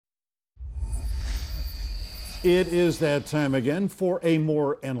It is that time again for a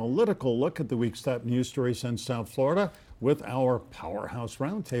more analytical look at the week's top news stories in South Florida with our Powerhouse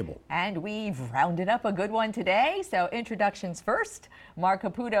Roundtable. And we've rounded up a good one today, so introductions first. Marc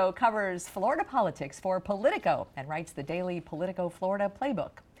Caputo covers Florida politics for Politico and writes the daily Politico Florida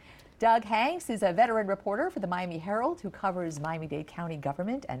playbook. Doug Hanks is a veteran reporter for the Miami Herald who covers Miami-Dade County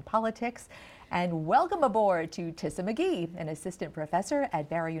government and politics. And welcome aboard to Tisa McGhee, an assistant professor at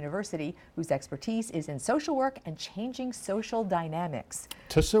Barry University whose expertise is in social work and changing social dynamics.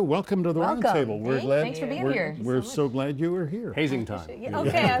 Tisa, welcome to the Roundtable. Thanks for being here. We're so glad you were here. Hazing time.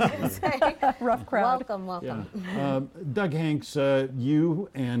 Okay, I was going to say. Rough crowd. Welcome. Yeah. Doug Hanks, you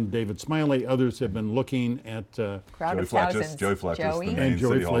and David Smiley, others have been looking at Crowd of thousands. Joey Fletcher, the and main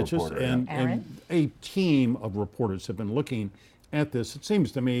Joey City Hall Fletcher, reporter. and a team of reporters have been looking at this. It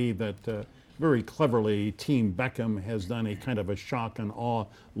seems to me that very cleverly, Team Beckham has done a kind of a shock and awe.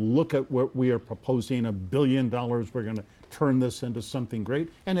 Look at what we are proposing, $1 billion. We're going to turn this into something great.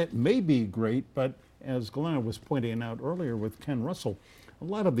 And it may be great, but as Glenna was pointing out earlier with Ken Russell, a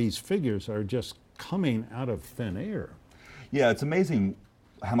lot of these figures are just coming out of thin air. Yeah, it's amazing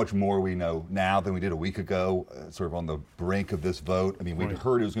how much more we know now than we did a week ago, sort of on the brink of this vote. I mean, we'd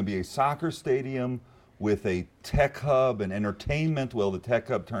heard it was going to be a soccer stadium with a tech hub and entertainment. Well, the tech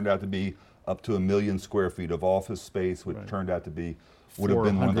hub turned out to be up to 1 million square feet of office space, which turned out to be, would have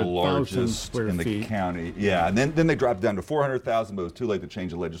been one of the largest in the county. Yeah, and then they dropped down to 400,000, but it was too late to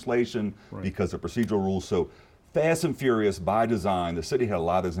change the legislation because of procedural rules. So fast and furious by design. The city had a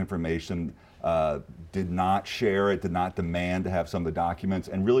lot of this information, did not share it, did not demand to have some of the documents,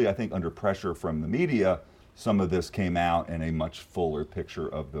 and really I think under pressure from the media, some of this came out and a much fuller picture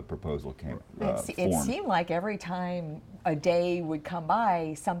of the proposal came It seemed like every time a day would come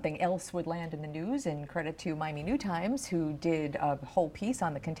by, something else would land in the news, and credit to Miami New Times, who did a whole piece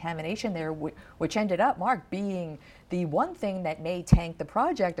on the contamination there, which ended up, Marc, being the one thing that may tank the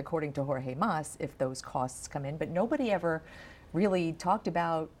project, according to Jorge Mas, if those costs come in. But nobody ever really talked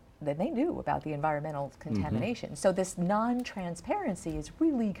about that they knew about the environmental contamination. So this non-transparency is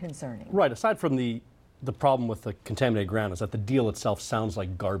really concerning. Right, aside from the problem with the contaminated ground is that the deal itself sounds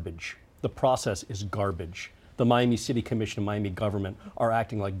like garbage. The process is garbage. The Miami City Commission and Miami government are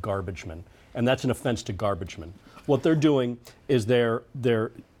acting like garbage men, and that's an offense to garbage men. What they're doing is they're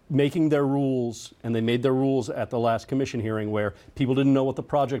making their rules, and they made their rules at the last commission hearing where people didn't know what the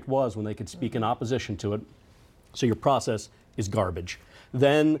project was when they could speak in opposition to it. So your process is garbage.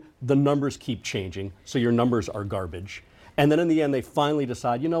 Then the numbers keep changing, so your numbers are garbage. And then in the end, they finally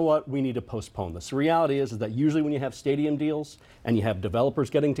decide, you know what, we need to postpone this. The reality is that usually when you have stadium deals and you have developers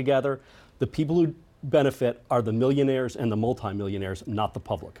getting together, the people who benefit are the millionaires and the multimillionaires, not the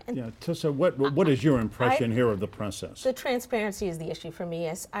public. Yeah, Tisa, what is your impression here of the process? The transparency is the issue for me.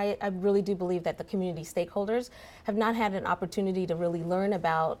 Yes, I really do believe that the community stakeholders have not had an opportunity to really learn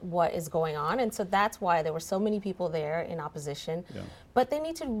about what is going on, and so that's why there were so many people there in opposition. Yeah. But they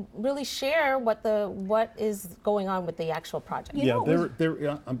need to really share what is going on with the actual project.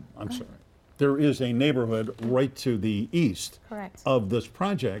 I'm sorry. There is a neighborhood right to the east of this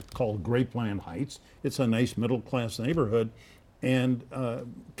project called Grapeland Heights. It's a nice middle-class neighborhood. And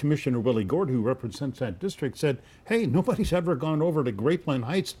Commissioner Willie Gord, who represents that district, said, hey, nobody's ever gone over to Grapeland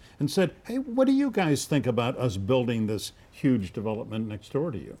Heights and said, hey, what do you guys think about us building this huge development next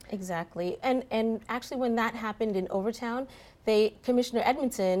door to you? Exactly. And actually when that happened in Overtown, Commissioner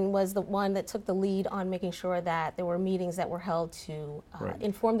Edmondson was the one that took the lead on making sure that there were meetings that were held to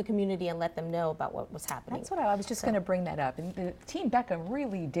inform the community and let them know about what was happening. That's what I was just going to bring that up. And the Team Beckham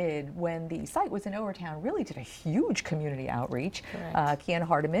really did, when the site was in Overtown, really did a huge community outreach. Kian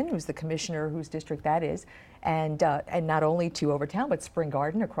Hardiman, who's the commissioner whose district that is, and not only to Overtown, but Spring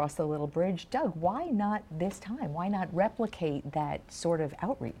Garden across the Little Bridge. Doug, why not this time? Why not replicate that sort of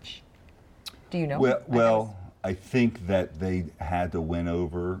outreach? Do you know? Well, I think that they had to win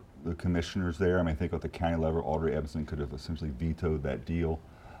over the commissioners there. I mean, I think at the county level, Audrey Edmondson could have essentially vetoed that deal.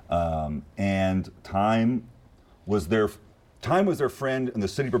 And time was their friend in the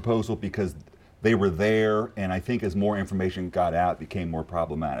city proposal because they were there, and I think as more information got out, it became more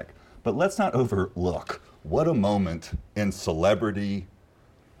problematic. But let's not overlook what a moment in celebrity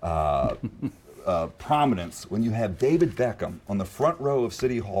prominence when you have David Beckham on the front row of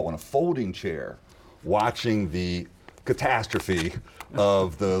City Hall in a folding chair watching the catastrophe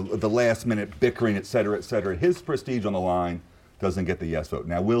of the last minute bickering, et cetera, et cetera. His prestige on the line doesn't get the yes vote.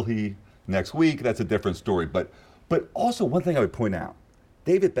 Now, will he next week? That's a different story. But also one thing I would point out,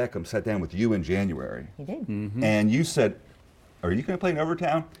 David Beckham sat down with you in January. He did. And you said, are you going to play in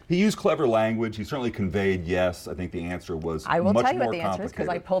Overtown? He used clever language. He certainly conveyed yes. I think the answer was I will much tell you more what the answer is because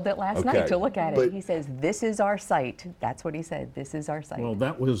I complicated. pulled it last Okay. night to look at it. But- He says, "This is our site." That's what he said. This is our site. Well,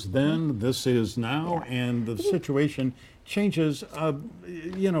 that was then, this is now, Yeah. and the situation changes.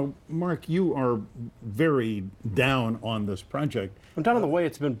 You know, Mark, you are very down on this project. I'm down on the way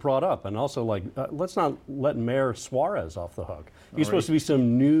it's been brought up, and also like let's not let Mayor Suarez off the hook. He's supposed to be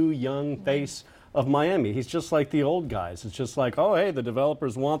some new young face of Miami. He's just like the old guys. It's just like, oh hey, the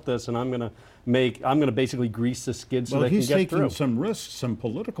developers want this, and I'm gonna basically grease the skid so Well, they can he's get taking through. some risks, some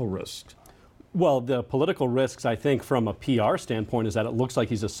political risks. Well, the political risks, I think, from a PR standpoint, is that it looks like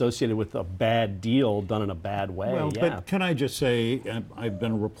he's associated with a bad deal done in a bad way. Well, yeah. but can I just say, I've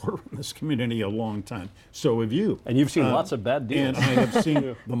been a reporter in this community a long time. So have you. And you've seen lots of bad deals. And I have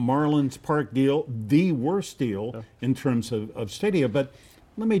seen the Marlins Park deal, the worst deal in terms of stadia. But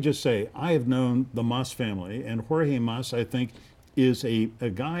let me just say, I have known the Mas family, and Jorge Mas, I think, is a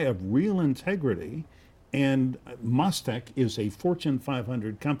guy of real integrity. And Mastec is a Fortune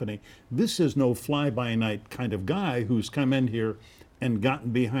 500 company. This is no fly-by-night kind of guy who's come in here and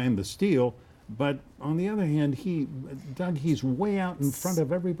gotten behind the steel. But on the other hand, Doug, he's way out in front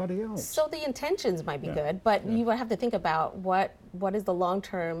of everybody else. So the intentions might be good, but you would have to think about what is the long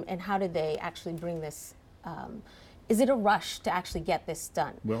term and how did they actually bring this? Is it a rush to actually get this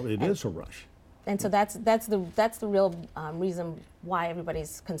done? Well, it is a rush. And so that's the real reason why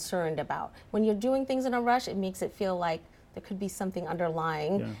everybody's concerned about. When you're doing things in a rush, it makes it feel like there could be something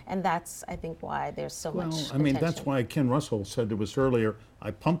underlying, and that's, I think, why there's so much Well, I mean, that's contention. why Ken Russell said to us earlier,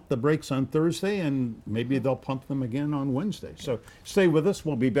 I pumped the brakes on Thursday, and maybe they'll pump them again on Wednesday. So stay with us.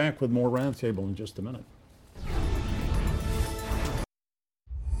 We'll be back with more Roundtable in just a minute.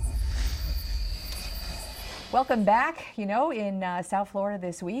 Welcome back. You know, in South Florida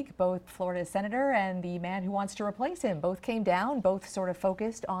this week, both Florida senator and the man who wants to replace him both came down, both sort of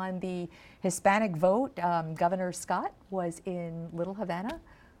focused on the Hispanic vote. Governor Scott was in Little Havana.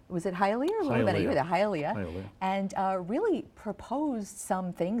 Was it Hialeah or Little Havana? You were there, Hialeah. And really proposed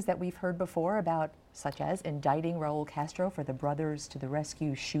some things that we've heard before about, such as indicting Raul Castro for the Brothers to the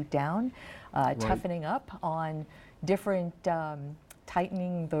Rescue shoot down, toughening up on different,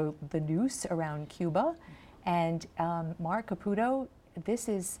 tightening the noose around Cuba. And Marc Caputo, this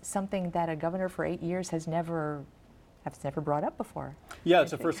is something that a governor for 8 years has never brought up before. Yeah,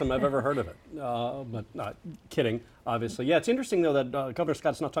 it's the first time I've ever heard of it. But not kidding, obviously. Yeah, it's interesting, though, that Governor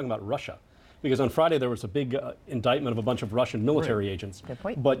Scott's not talking about Russia. Because on Friday there was a big indictment of a bunch of Russian military agents. Good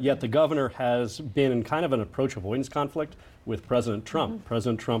point. But yet the governor has been in kind of an approach avoidance conflict with President Trump.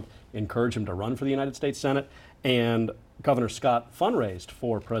 President Trump encouraged him to run for the United States Senate, and Governor Scott fundraised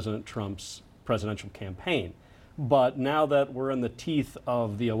for President Trump's presidential campaign. But now that we're in the teeth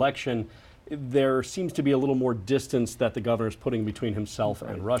of the election, there seems to be a little more distance that the governor is putting between himself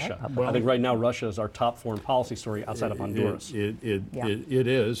and Russia. I think right now Russia is our top foreign policy story outside of Honduras. It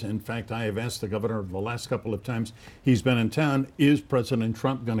is. In fact, I have asked the governor the last couple of times he's been in town, is President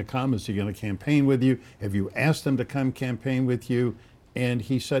Trump going to come? Is he going to campaign with you? Have you asked him to come campaign with you? And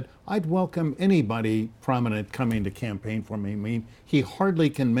he said, I'd welcome anybody prominent coming to campaign for me. I mean, he hardly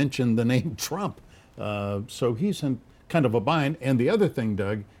can mention the name Trump. So he's in kind of a bind. And the other thing,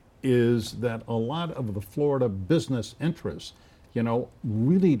 Doug, is that a lot of the Florida business interests, you know,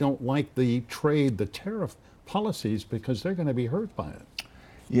 really don't like the trade, the tariff policies because they're going to be hurt by it.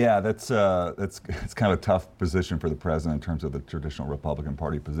 Yeah, that's kind of a tough position for the president in terms of the traditional Republican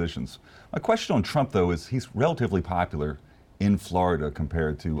Party positions. My question on Trump, though, is he's relatively popular in Florida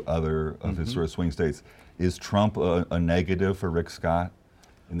compared to other of his sort of swing states. Is Trump a negative for Rick Scott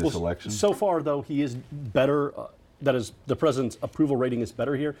in this election? So far, though, he is better. That is, the president's approval rating is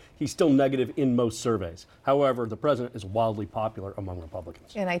better here. He's still negative in most surveys. However, the president is wildly popular among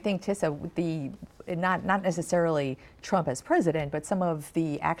Republicans. And I think, Tisa, not necessarily Trump as president, but some of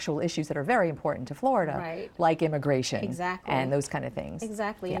the actual issues that are very important to Florida, like immigration and those kind of things.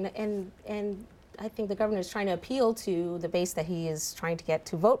 Exactly. Yeah. And I think the governor is trying to appeal to the base that he is trying to get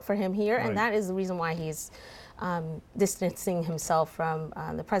to vote for him here, and that is the reason why he's distancing himself from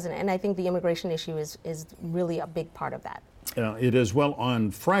the president. And I think the immigration issue is really a big part of that. It is. Well, on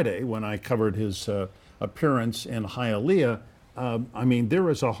Friday, when I covered his appearance in Hialeah, I mean, there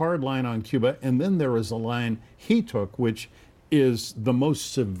is a hard line on Cuba, and then there is a line he took, which is the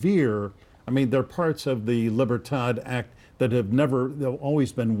most severe. I mean, there are parts of the Libertad Act that they've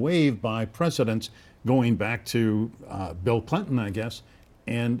always been waived by presidents going back to Bill Clinton, I guess.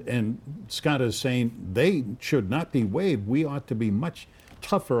 And Scott is saying they should not be waived. We ought to be much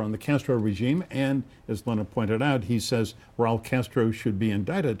tougher on the Castro regime. And as Lena pointed out, he says Raul Castro should be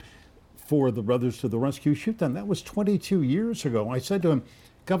indicted. for the Brothers to the Rescue shoot them. That was 22 years ago. I said to him,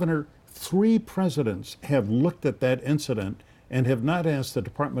 Governor, 3 presidents have looked at that incident and have not asked the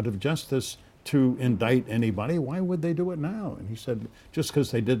Department of Justice to indict anybody. Why would they do it now? And he said, just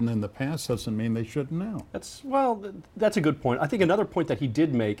because they didn't in the past doesn't mean they shouldn't now. That's a good point. I think another point that he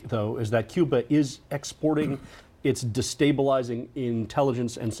did make, though, is that Cuba is exporting its destabilizing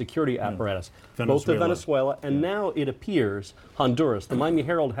intelligence and security apparatus, both to Venezuela and now it appears Honduras. The Miami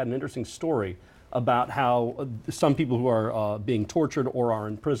Herald had an interesting story about how some people who are being tortured or are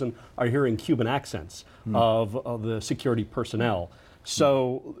in prison are hearing Cuban accents of the security personnel.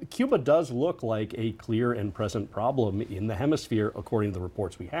 So Cuba does look like a clear and present problem in the hemisphere, according to the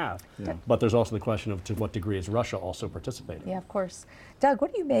reports we have. Yeah. But there's also the question of to what degree is Russia also participating? Yeah, of course. Doug,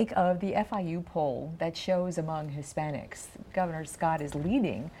 what do you make of the FIU poll that shows among Hispanics Governor Scott is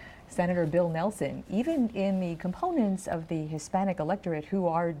leading Senator Bill Nelson, even in the components of the Hispanic electorate who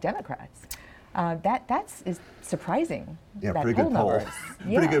are Democrats? That's surprising. Yeah, that pretty good poll.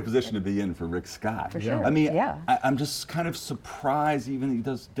 Yeah. Pretty good position to be in for Rick Scott. For sure. I mean, yeah. I'm just kind of surprised. Even he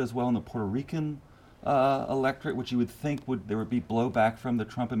does well in the Puerto Rican electorate, which you would think there would be blowback from the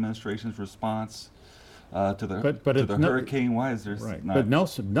Trump administration's response to the hurricane. Why is there not? But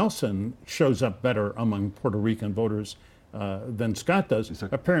Nelson shows up better among Puerto Rican voters than Scott does.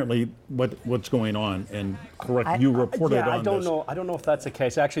 Apparently, what's going on, and correct, you reported on this. I don't know if that's the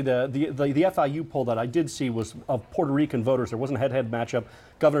case. Actually, the FIU poll that I did see was of Puerto Rican voters. There wasn't a head-to-head matchup.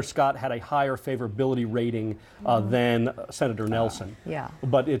 Governor Scott had a higher favorability rating than Senator Nelson. Yeah.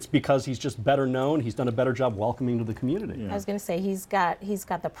 But it's because he's just better known. He's done a better job welcoming to the community. I was going to say he's got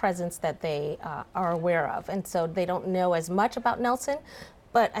the presence that they are aware of, and so they don't know as much about Nelson.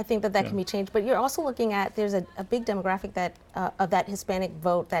 But I think that can be changed. But you're also looking at, there's a big demographic that of that Hispanic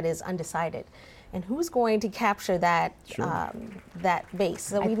vote that is undecided. And who's going to capture that that base?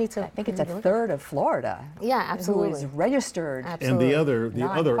 So we need to. I think it's a third of Florida. Yeah, absolutely. Who is registered. Absolutely. And the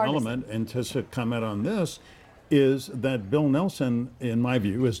other element, and to comment on this, is that Bill Nelson, in my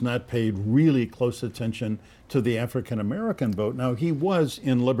view, has not paid really close attention to the African American vote. Now, he was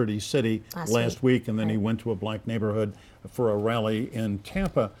in Liberty City last week, and then he went to a black neighborhood for a rally in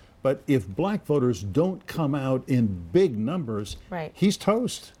Tampa. But if black voters don't come out in big numbers, he's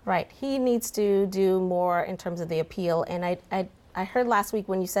toast. Right. He needs to do more in terms of the appeal. And I heard last week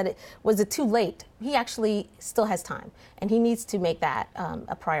when you said was it too late? He actually still has time, and he needs to make that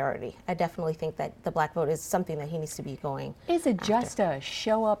a priority. I definitely think that the black vote is something that he needs to be going Is it just a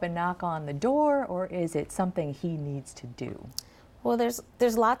show up and knock on the door, or is it something he needs to do? Well,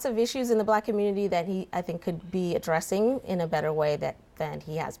 there's lots of issues in the black community that I think could be addressing in a better way than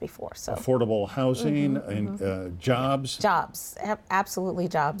he has before. So affordable housing and jobs. Jobs, absolutely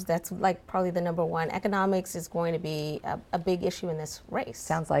jobs. That's like probably the number one. Economics is going to be a big issue in this race.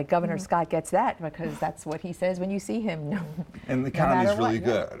 Sounds like Governor Scott gets that, because that's what he says when you see him. And the economy is really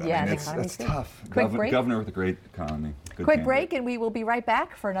good. Yeah, I mean, it's tough. Quick break. Governor with a great economy. Quick break, and we will be right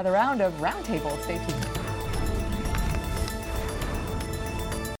back for another round of Roundtable. Stay tuned.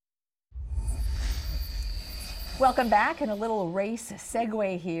 Welcome back, and a little race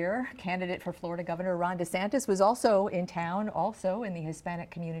segue here. Candidate for Florida Governor Ron DeSantis was also in town, also in the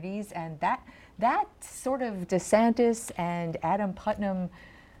Hispanic communities, and that sort of DeSantis and Adam Putnam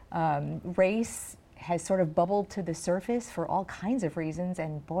race has sort of bubbled to the surface for all kinds of reasons,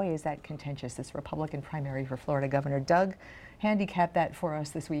 and boy, is that contentious, this Republican primary for Florida Governor. Doug, handicap that for us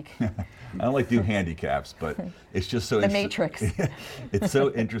this week. I don't like to do handicaps, but it's just so The Matrix. It's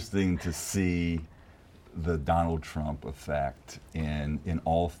so interesting to see the Donald Trump effect in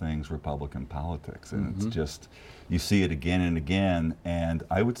all things Republican politics. And it's just, you see it again and again. And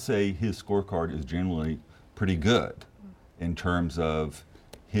I would say his scorecard is generally pretty good in terms of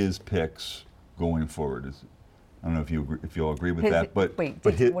his picks going forward. I don't know if you all agree with that, but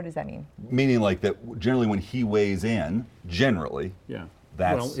what does that mean? Meaning like that generally when he weighs in, generally,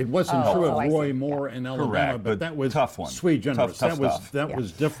 well, it wasn't true of Roy Moore in Alabama, but that was tough one. Sui generis. Tough that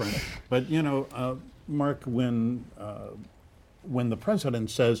was different. But you know, Mark, when the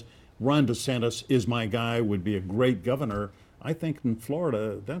president says Ron DeSantis is my guy, would be a great governor, I think in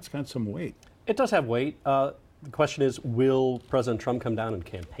Florida that's got some weight. It does have weight. The question is, will President Trump come down and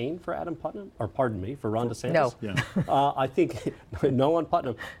campaign for Adam Putnam, or pardon me, for Ron DeSantis? No. Yeah. I think no on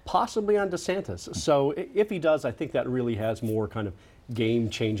Putnam, possibly on DeSantis. So if he does, I think that really has more kind of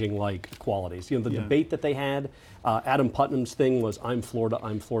game-changing like qualities. You know, the debate that they had, Adam Putnam's thing was I'm Florida,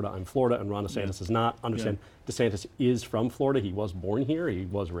 I'm Florida, I'm Florida, and Ron DeSantis is not. Understand, DeSantis is from Florida. He was born here. He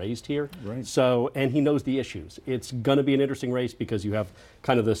was raised here. Right. So, and he knows the issues. It's going to be an interesting race because you have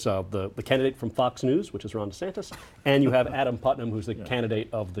kind of this, the candidate from Fox News, which is Ron DeSantis, and you have Adam Putnam, who's the candidate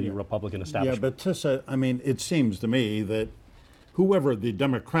of the Republican establishment. Yeah, but Tisa, I mean, it seems to me that whoever the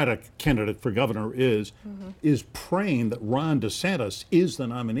Democratic candidate for governor is praying that Ron DeSantis is the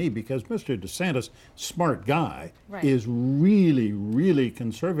nominee because Mr. DeSantis, smart guy, is really, really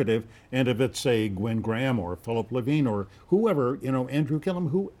conservative. And if it's, say, Gwen Graham or Philip Levine or whoever, you know, Andrew Gillum,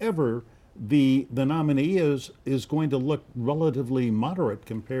 whoever the nominee is going to look relatively moderate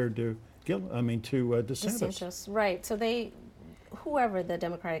compared to to DeSantis. Right. So whoever the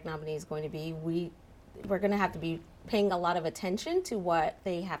Democratic nominee is going to be, we're going to have to be paying a lot of attention to what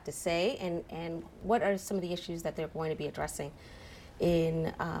they have to say and what are some of the issues that they're going to be addressing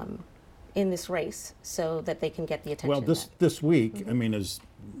in this race so that they can get the attention. Well, this week, I mean, as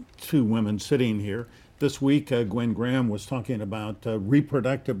two women sitting here, this week Gwen Graham was talking about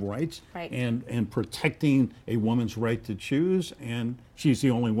reproductive rights and protecting a woman's right to choose, and she's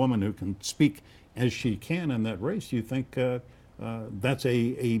the only woman who can speak as she can in that race. Do you think that's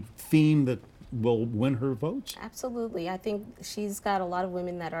a theme that will win her votes? Absolutely. I think she's got a lot of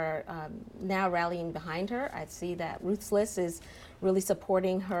women that are now rallying behind her. I see that Ruth's List is really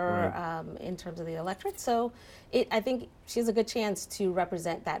supporting her in terms of the electorate. So I think she has a good chance to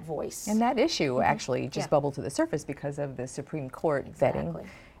represent that voice. And that issue actually just bubbled to the surface because of the Supreme Court vetting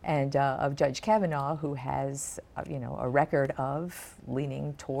and of Judge Kavanaugh, who has a record of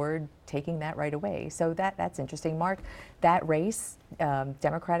leaning toward taking that right away. So that's interesting. Mark, that race,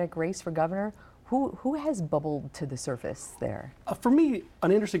 Democratic race for governor, who has bubbled to the surface there? For me,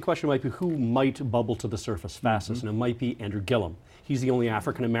 an interesting question might be who might bubble to the surface fastest, and it might be Andrew Gillum. He's the only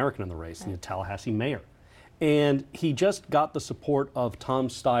African American in the race, the Tallahassee mayor. And he just got the support of Tom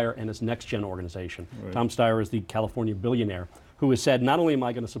Steyer and his Next Gen organization. Tom Steyer is the California billionaire who has said, not only am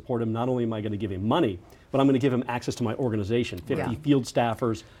I going to support him, not only am I going to give him money, but I'm going to give him access to my organization, 50 field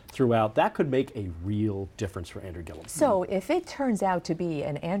staffers throughout. That could make a real difference for Andrew Gillum. So if it turns out to be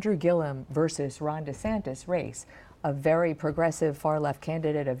an Andrew Gillum versus Ron DeSantis race, a very progressive far-left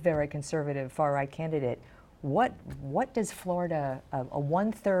candidate, a very conservative far-right candidate, what does Florida, a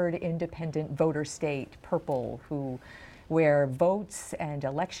one-third independent voter state, purple, where votes and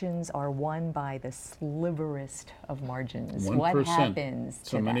elections are won by the sliverest of margins. 1%. What happens to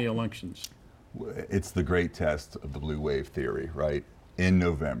so many that? elections? It's the great test of the blue wave theory, right? In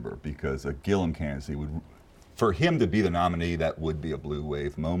November, because a Gillum candidacy for him to be the nominee, that would be a blue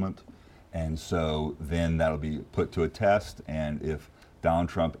wave moment. And so then that'll be put to a test. And if Donald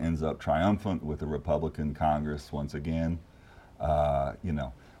Trump ends up triumphant with a Republican Congress once again,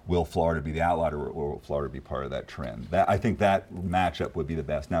 will Florida be the outlier or will Florida be part of that trend? I think that matchup would be the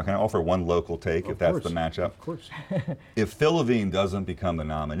best. Now, can I offer one local take if that's the matchup? Of course. If Phil Levine doesn't become the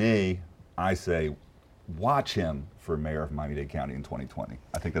nominee, I say watch him for mayor of Miami-Dade County in 2020.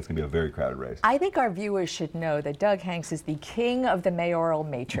 I think that's going to be a very crowded race. I think our viewers should know that Doug Hanks is the king of the mayoral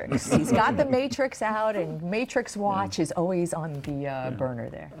matrix. He's got the matrix out, and Matrix Watch is always on the burner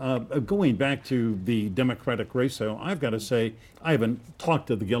there. Going back to the Democratic race, though, I've got to say, I haven't talked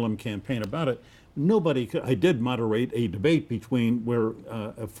to the Gillum campaign about it. I did moderate a debate between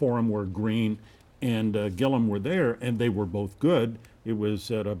a forum where Green and Gillum were there, and they were both good. It was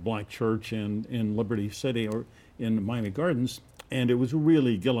at a black church in Liberty City or in Miami Gardens, and it was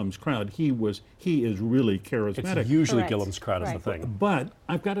really Gillum's crowd. He is really charismatic. It's usually Gillum's crowd is the thing. But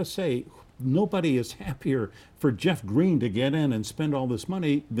I've got to say, nobody is happier for Jeff Green to get in and spend all this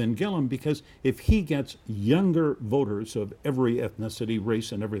money than Gillum, because if he gets younger voters of every ethnicity,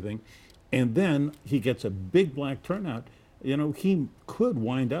 race, and everything, and then he gets a big black turnout, he could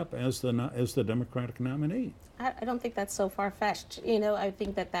wind up as the Democratic nominee. I don't think that's so far-fetched. I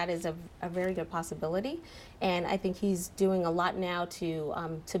think that is a very good possibility, and I think he's doing a lot now to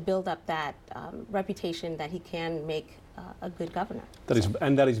build up that reputation that he can make a good governor.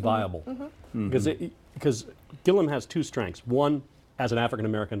 That he's viable. Because Gillum has two strengths. One, as an African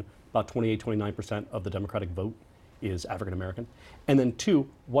American, about 29% of the Democratic vote is African American. And then two,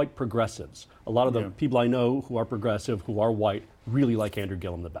 white progressives. A lot of the people I know who are progressive, who are white, really like Andrew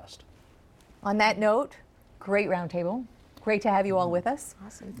Gillum the best. On that note, great roundtable. Great to have you all with us.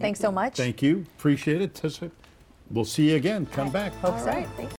 Awesome. Thanks so much. Thank you. Appreciate it, Tisa. We'll see you again. Come back. Hope so. All right. Thank you.